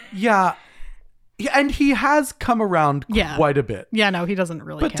 Yeah. And he has come around quite a bit. Yeah, no, he doesn't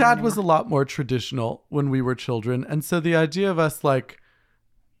really But care Dad anymore. was a lot more traditional when we were children. And so the idea of us like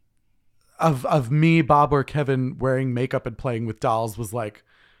of me, Bob, or Kevin wearing makeup and playing with dolls was like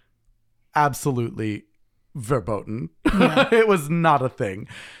absolutely verboten. Yeah. It was not a thing.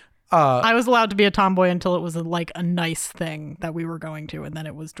 I was allowed to be a tomboy until it was a nice thing that we were going to, and then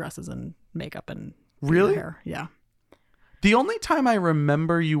it was dresses and makeup and really hair. Yeah. The only time I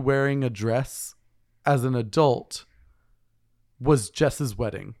remember you wearing a dress as an adult was Jess's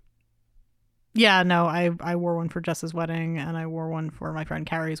wedding. Yeah, no, I wore one for Jess's wedding, and I wore one for my friend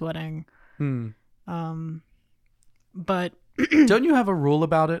Carrie's wedding. But don't you have a rule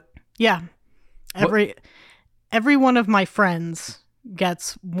about it? Yeah. Every one of my friends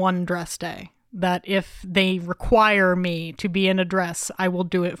gets one dress day. That if they require me to be in a dress, I will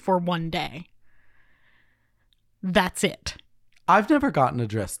do it for one day. That's it. I've never gotten a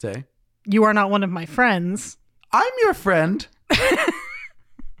dress day. You are not one of my friends. I'm your friend.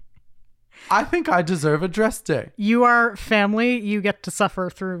 I think I deserve a dress day. You are family. You get to suffer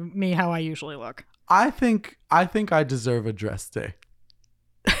through me how I usually look. I think I deserve a dress day.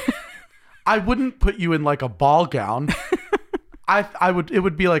 I wouldn't put you in like a ball gown. I would, it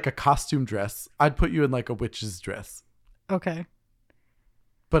would be like a costume dress. I'd put you in like a witch's dress. Okay.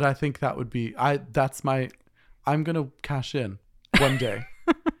 But I think that would be, I'm going to cash in one day.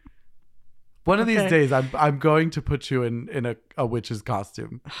 One of these days, I'm going to put you in a witch's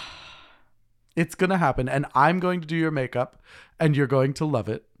costume. It's going to happen. And I'm going to do your makeup and you're going to love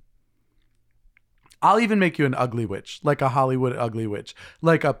it. I'll even make you an ugly witch, like a Hollywood ugly witch,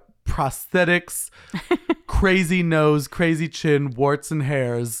 like a prosthetics, crazy nose, crazy chin, warts and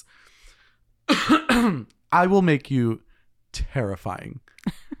hairs. I will make you terrifying.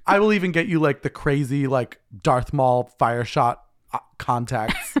 I will even get you like the crazy, like Darth Maul fire shot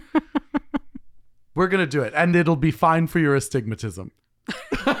contacts. We're going to do it. And it'll be fine for your astigmatism.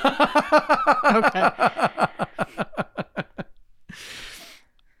 Okay.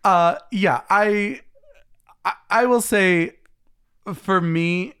 Yeah, I will say for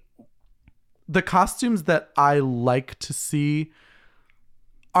me, the costumes that I like to see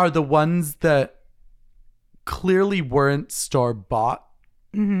are the ones that clearly weren't store bought.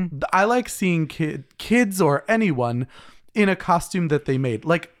 Mm-hmm. I like seeing kids or anyone in a costume that they made.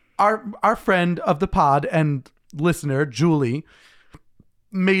 Like our friend of the pod and listener, Julie,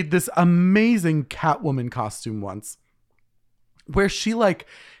 made this amazing Catwoman costume once where she like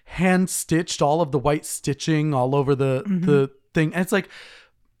hand stitched all of the white stitching all over the thing. And it's like,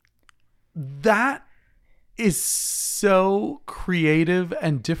 that is so creative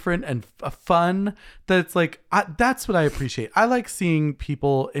and different and fun that it's like, that's what I appreciate. I like seeing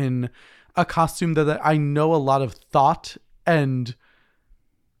people in a costume that I know a lot of thought and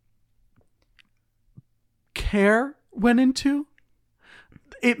care went into.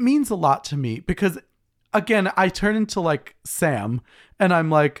 It means a lot to me because, again, I turn into like Sam and I'm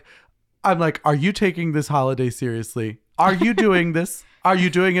like, are you taking this holiday seriously? Are you doing this? Are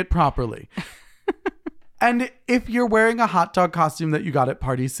you doing it properly? And if you're wearing a hot dog costume that you got at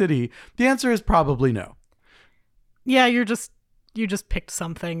Party City, the answer is probably no. Yeah, you just picked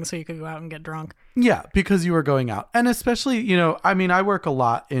something so you could go out and get drunk. Yeah, because you were going out. And especially, you know, I mean, I work a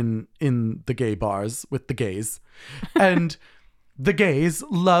lot in the gay bars with the gays. And the gays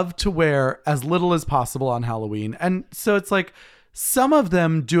love to wear as little as possible on Halloween. And so it's like some of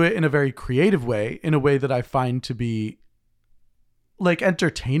them do it in a very creative way, in a way that I find to be like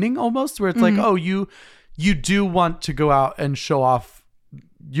entertaining almost, where it's like, oh, you do want to go out and show off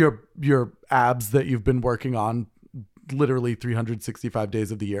your abs that you've been working on literally 365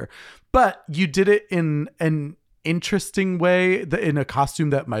 days of the year, but you did it in an interesting way, in a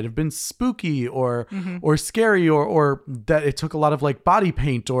costume that might have been spooky or scary, or that it took a lot of like body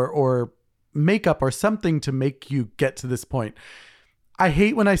paint or makeup or something to make you get to this point. I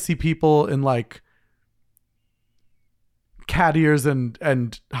hate when I see people in like cat ears and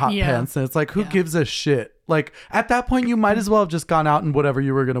hot pants, and it's like, who gives a shit? Like at that point you might as well have just gone out in whatever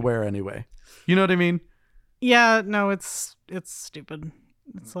you were going to wear anyway. You know what I mean? Yeah, no, it's stupid.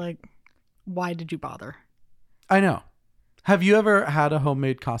 It's like, why did you bother? I know. Have you ever had a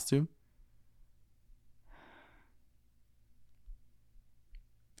homemade costume?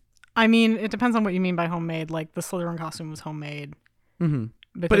 I mean, it depends on what you mean by homemade. Like the Slytherin costume was homemade. Mm-hmm.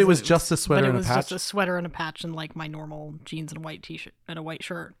 But it was just a sweater and a patch? But it was just a sweater and a patch and like my normal jeans and a white t-shirt and a white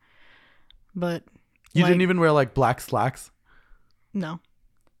shirt. But you didn't even wear like black slacks? No.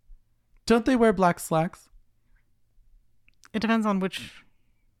 Don't they wear black slacks? It depends on which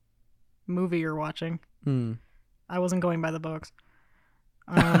movie you're watching. I wasn't going by the books.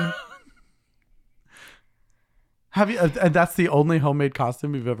 Have you? And that's the only homemade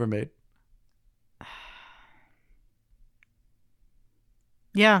costume you've ever made?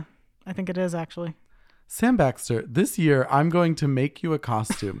 Yeah, I think it is actually. Sam Baxter, this year I'm going to make you a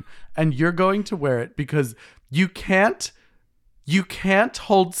costume and you're going to wear it because you can't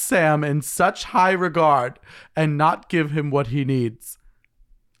hold Sam in such high regard and not give him what he needs.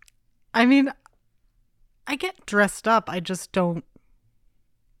 I mean, I get dressed up. I just don't.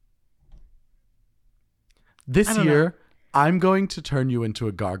 This year, I'm going to turn you into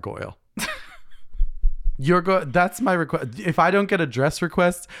a gargoyle. That's my request. If I don't get a dress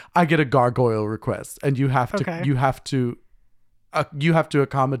request, I get a gargoyle request, and you have to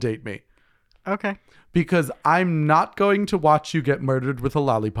accommodate me. Okay. Because I'm not going to watch you get murdered with a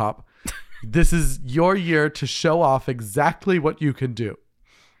lollipop. This is your year to show off exactly what you can do.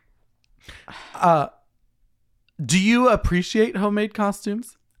 Do you appreciate homemade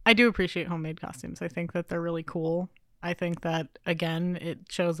costumes? I do appreciate homemade costumes. I think that they're really cool. I think that, again, it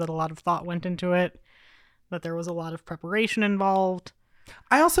shows that a lot of thought went into it, that there was a lot of preparation involved.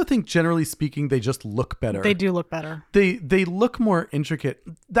 I also think generally speaking, they just look better. They do look better. They look more intricate.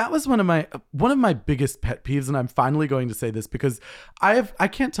 That was one of my biggest pet peeves, and I'm finally going to say this because I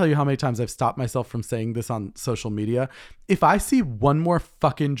can't tell you how many times I've stopped myself from saying this on social media. If I see one more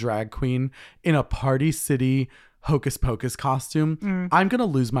fucking drag queen in a Party City Hocus Pocus costume, I'm gonna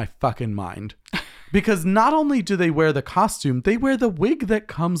lose my fucking mind. Because not only do they wear the costume, they wear the wig that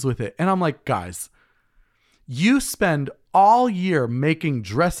comes with it. And I'm like, guys, you spend all year making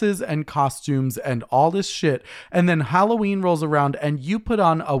dresses and costumes and all this shit, and then Halloween rolls around and you put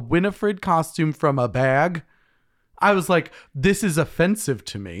on a Winifred costume from a bag. I was like, this is offensive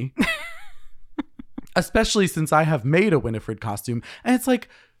to me. Especially since I have made a Winifred costume. And it's like,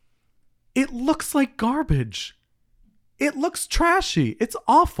 it looks like garbage. It looks trashy. It's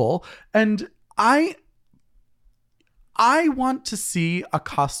awful. And I want to see a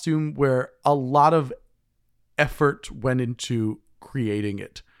costume where a lot of effort went into creating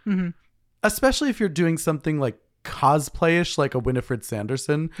it. Mm-hmm. Especially if you're doing something like cosplayish, like a Winifred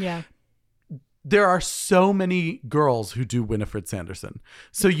Sanderson. Yeah. There are so many girls who do Winifred Sanderson.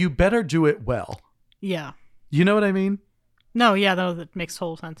 So you better do it well. Yeah. You know what I mean? No, yeah, that makes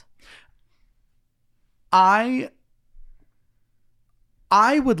total sense. I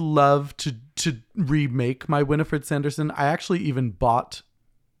would love to remake my Winifred Sanderson. I actually even bought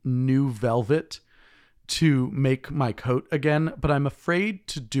new velvet to make my coat again, but I'm afraid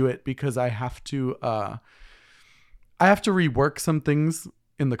to do it because I have to rework some things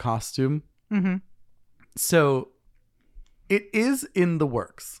in the costume. Mm-hmm. So it is in the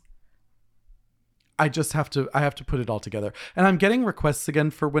works. I have to put it all together. And I'm getting requests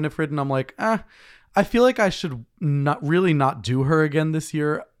again for Winifred, and I'm like, I feel like I should not do her again this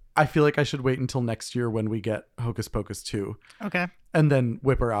year. I feel like I should wait until next year when we get Hocus Pocus 2. Okay. And then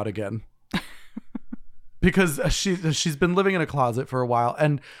whip her out again. Because she's been living in a closet for a while.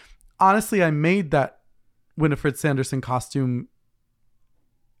 And honestly, I made that Winifred Sanderson costume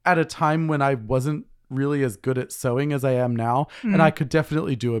at a time when I wasn't really as good at sewing as I am now. Mm-hmm. And I could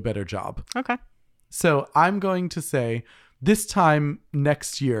definitely do a better job. Okay. So I'm going to say, this time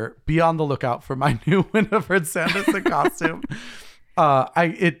next year, be on the lookout for my new Winifred Sanderson costume.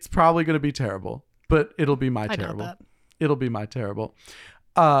 It's probably going to be terrible, but it'll be my terrible. It'll be my terrible.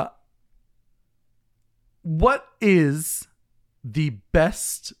 What is the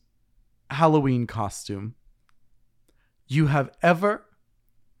best Halloween costume you have ever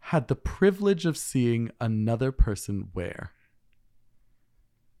had the privilege of seeing another person wear?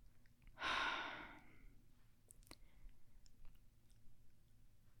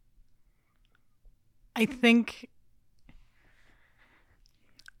 I think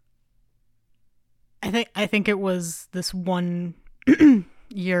it was this one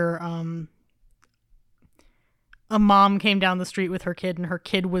year. A mom came down the street with her kid, and her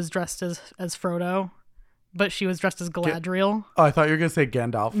kid was dressed as Frodo, but she was dressed as Galadriel. Oh, I thought you were gonna say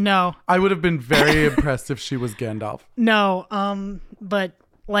Gandalf. No, I would have been very impressed if she was Gandalf. No, but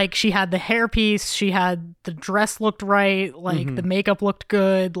like she had the hairpiece, she had the dress looked right, like the makeup looked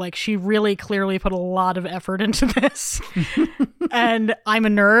good. Like she really clearly put a lot of effort into this. And I'm a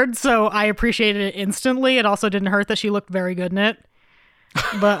nerd, so I appreciated it instantly. It also didn't hurt that she looked very good in it.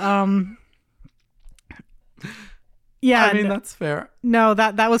 But yeah, I mean that's fair. No,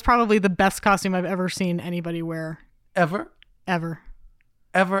 that was probably the best costume I've ever seen anybody wear. Ever? Ever.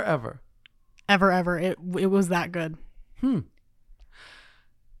 It was that good.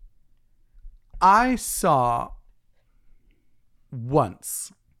 I saw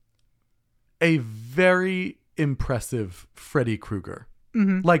once a very impressive Freddy Krueger,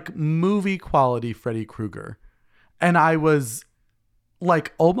 like movie quality Freddy Krueger. And I was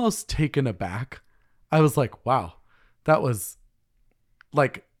like almost taken aback. I was like, wow, that was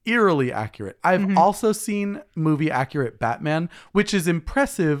like eerily accurate. I've also seen movie accurate Batman, which is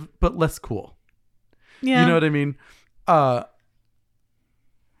impressive, but less cool. Yeah. You know what I mean?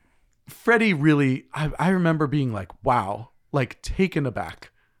 Freddy really, I remember being like, wow, like taken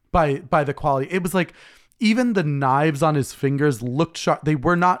aback by the quality. It was like, even the knives on his fingers looked sharp. They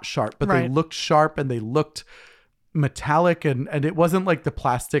were not sharp, but they looked sharp and they looked metallic, and it wasn't like the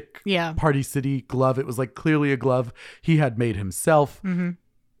plastic Party City glove. It was like clearly a glove he had made himself.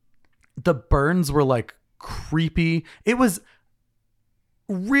 The burns were like creepy. It was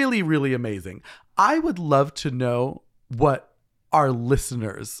really, really amazing. I would love to know what our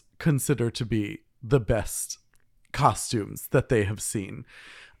listeners consider to be the best costumes that they have seen.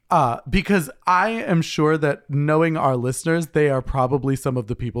 Because I am sure that, knowing our listeners, they are probably some of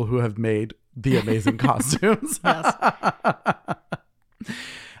the people who have made the amazing costumes.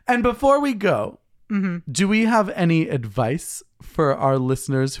 And before we go, do we have any advice for our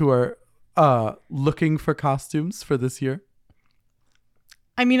listeners who are looking for costumes for this year?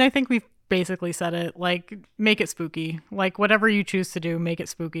 I mean, I think we've basically said it. Like, make it spooky. Like, whatever you choose to do, make it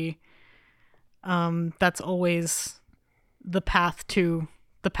spooky. That's always the path to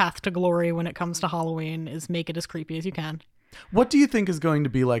glory when it comes to Halloween, is make it as creepy as you can. What do you think is going to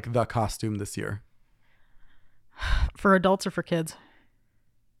be like the costume this year? For adults or for kids?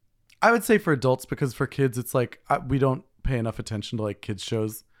 I would say for adults, because for kids, it's like we don't pay enough attention to like kids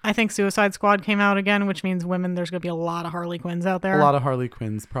shows. I think Suicide Squad came out again, which means women, there's going to be a lot of Harley Quinns out there. A lot of Harley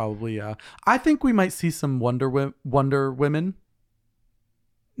Quinns, probably, yeah. I think we might see some Wonder Women.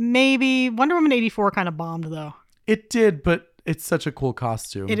 Maybe. Wonder Woman 84 kind of bombed, though. It did, but it's such a cool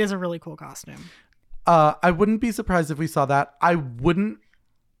costume. It is a really cool costume. I wouldn't be surprised if we saw that. I'm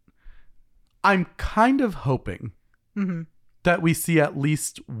kind of hoping that we see at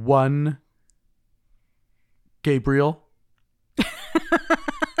least one Gabriel.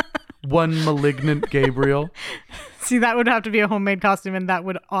 One malignant Gabriel. See, that would have to be a homemade costume, and that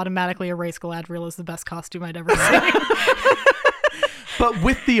would automatically erase Galadriel as the best costume I'd ever seen. But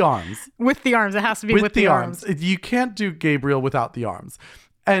with the arms. With the arms. It has to be with the arms. You can't do Gabriel without the arms.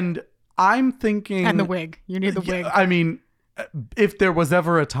 And I'm thinking... And the wig. You need the wig. I mean, if there was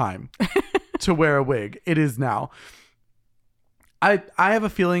ever a time to wear a wig, it is now. I have a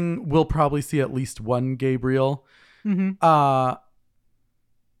feeling we'll probably see at least one Gabriel. Mm-hmm.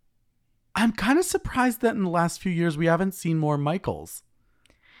 I'm kind of surprised that in the last few years we haven't seen more Michaels.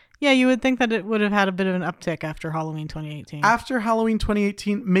 Yeah, you would think that it would have had a bit of an uptick after Halloween 2018. After Halloween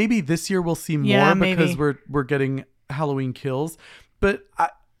 2018, maybe this year we'll see more because we're getting Halloween Kills. But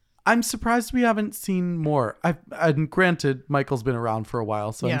I'm surprised we haven't seen more. And granted, Michael's been around for a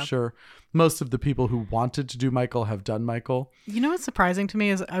while, so I'm sure most of the people who wanted to do Michael have done Michael. You know what's surprising to me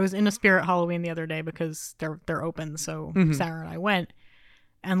is I was in a Spirit Halloween the other day because they're open, so Sarah and I went.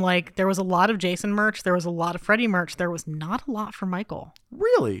 And like there was a lot of Jason merch, there was a lot of Freddy merch, there was not a lot for Michael.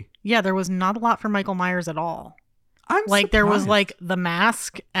 Really? Yeah, there was not a lot for Michael Myers at all. I'm like surprised. There was like the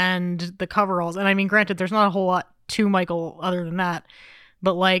mask and the coveralls, and I mean, granted, there's not a whole lot to Michael other than that,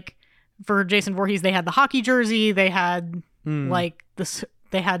 but like for Jason Voorhees, they had the hockey jersey, they had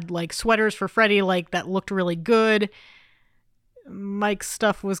they had like sweaters for Freddy, like that looked really good. Mike's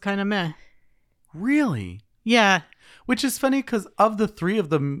stuff was kind of meh. Really? Yeah. Which is funny because of the three of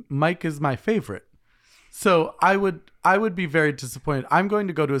them, Mike is my favorite. So I would be very disappointed. I'm going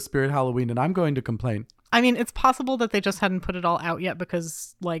to go to a Spirit Halloween and I'm going to complain. I mean, it's possible that they just hadn't put it all out yet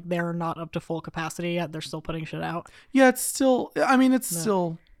because like they're not up to full capacity yet. They're still putting shit out. Yeah, it's still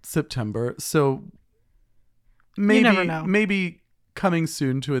September. So maybe, you never know. Maybe coming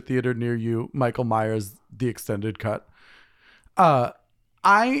soon to a theater near you, Michael Myers, the extended cut.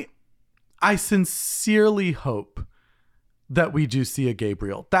 I sincerely hope that we do see a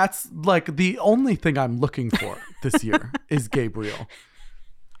Gabriel. That's like the only thing I'm looking for this year is Gabriel.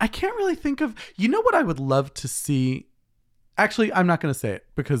 I can't really think of, you know what I would love to see? Actually, I'm not going to say it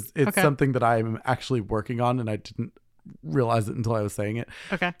because it's something that I'm actually working on and I didn't realize it until I was saying it.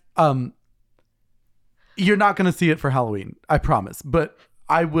 Okay. You're not going to see it for Halloween, I promise. But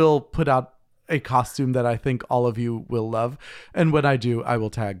I will put out a costume that I think all of you will love. And when I do, I will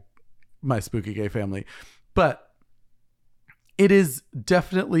tag my Spooky Gay family. But it is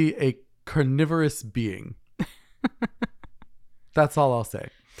definitely a carnivorous being. That's all I'll say.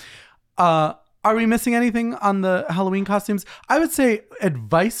 Are we missing anything on the Halloween costumes? I would say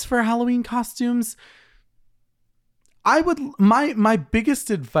advice for Halloween costumes. My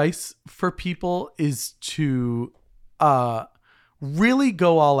biggest advice for people is to really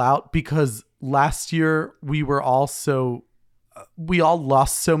go all out, because last year we all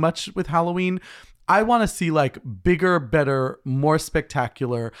lost so much with Halloween. I want to see like bigger, better, more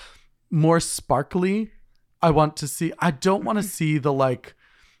spectacular, more sparkly. I don't want to see the like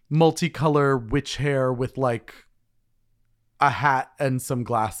multicolor witch hair with like a hat and some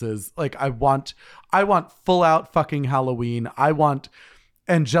glasses. Like I want full out fucking Halloween. I want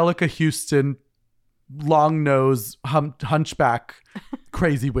Angelica Houston, long nose, hunchback,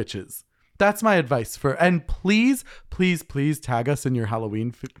 crazy witches. That's my advice and please, please, please tag us in your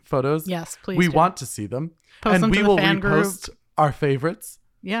Halloween photos. Yes, please. We want to see them. Post and them we to the will fan repost group. Our favorites.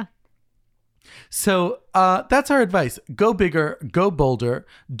 Yeah. So that's our advice. Go bigger, go bolder,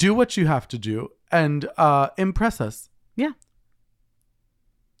 do what you have to do, and impress us. Yeah.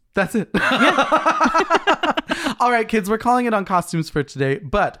 That's it. Yeah. All right, kids, we're calling it on costumes for today,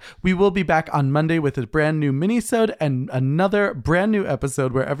 but we will be back on Monday with a brand new mini-sode and another brand new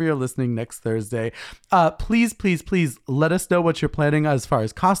episode wherever you're listening next Thursday. Please, please, please let us know what you're planning as far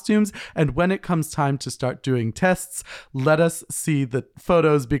as costumes, and when it comes time to start doing tests, let us see the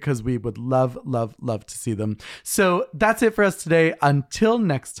photos because we would love, love, love to see them. So that's it for us today. Until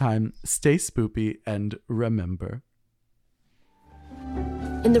next time, stay spoopy and remember.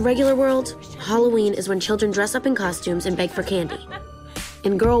 In the regular world, Halloween is when children dress up in costumes and beg for candy.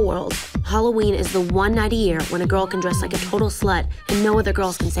 In girl world, Halloween is the one night a year when a girl can dress like a total slut and no other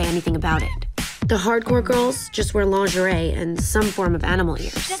girls can say anything about it. The hardcore girls just wear lingerie and some form of animal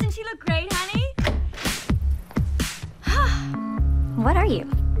ears. Doesn't she look great, honey? What are you?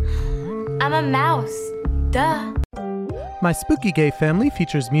 I'm a mouse. Duh. My Spooky Gay Family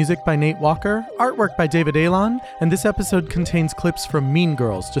features music by Nate Walker, artwork by David Alon, and this episode contains clips from Mean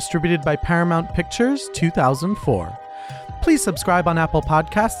Girls, distributed by Paramount Pictures 2004. Please subscribe on Apple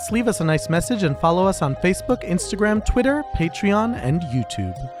Podcasts, leave us a nice message, and follow us on Facebook, Instagram, Twitter, Patreon, and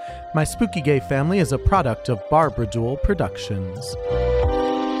YouTube. My Spooky Gay Family is a product of Barbara Duel Productions.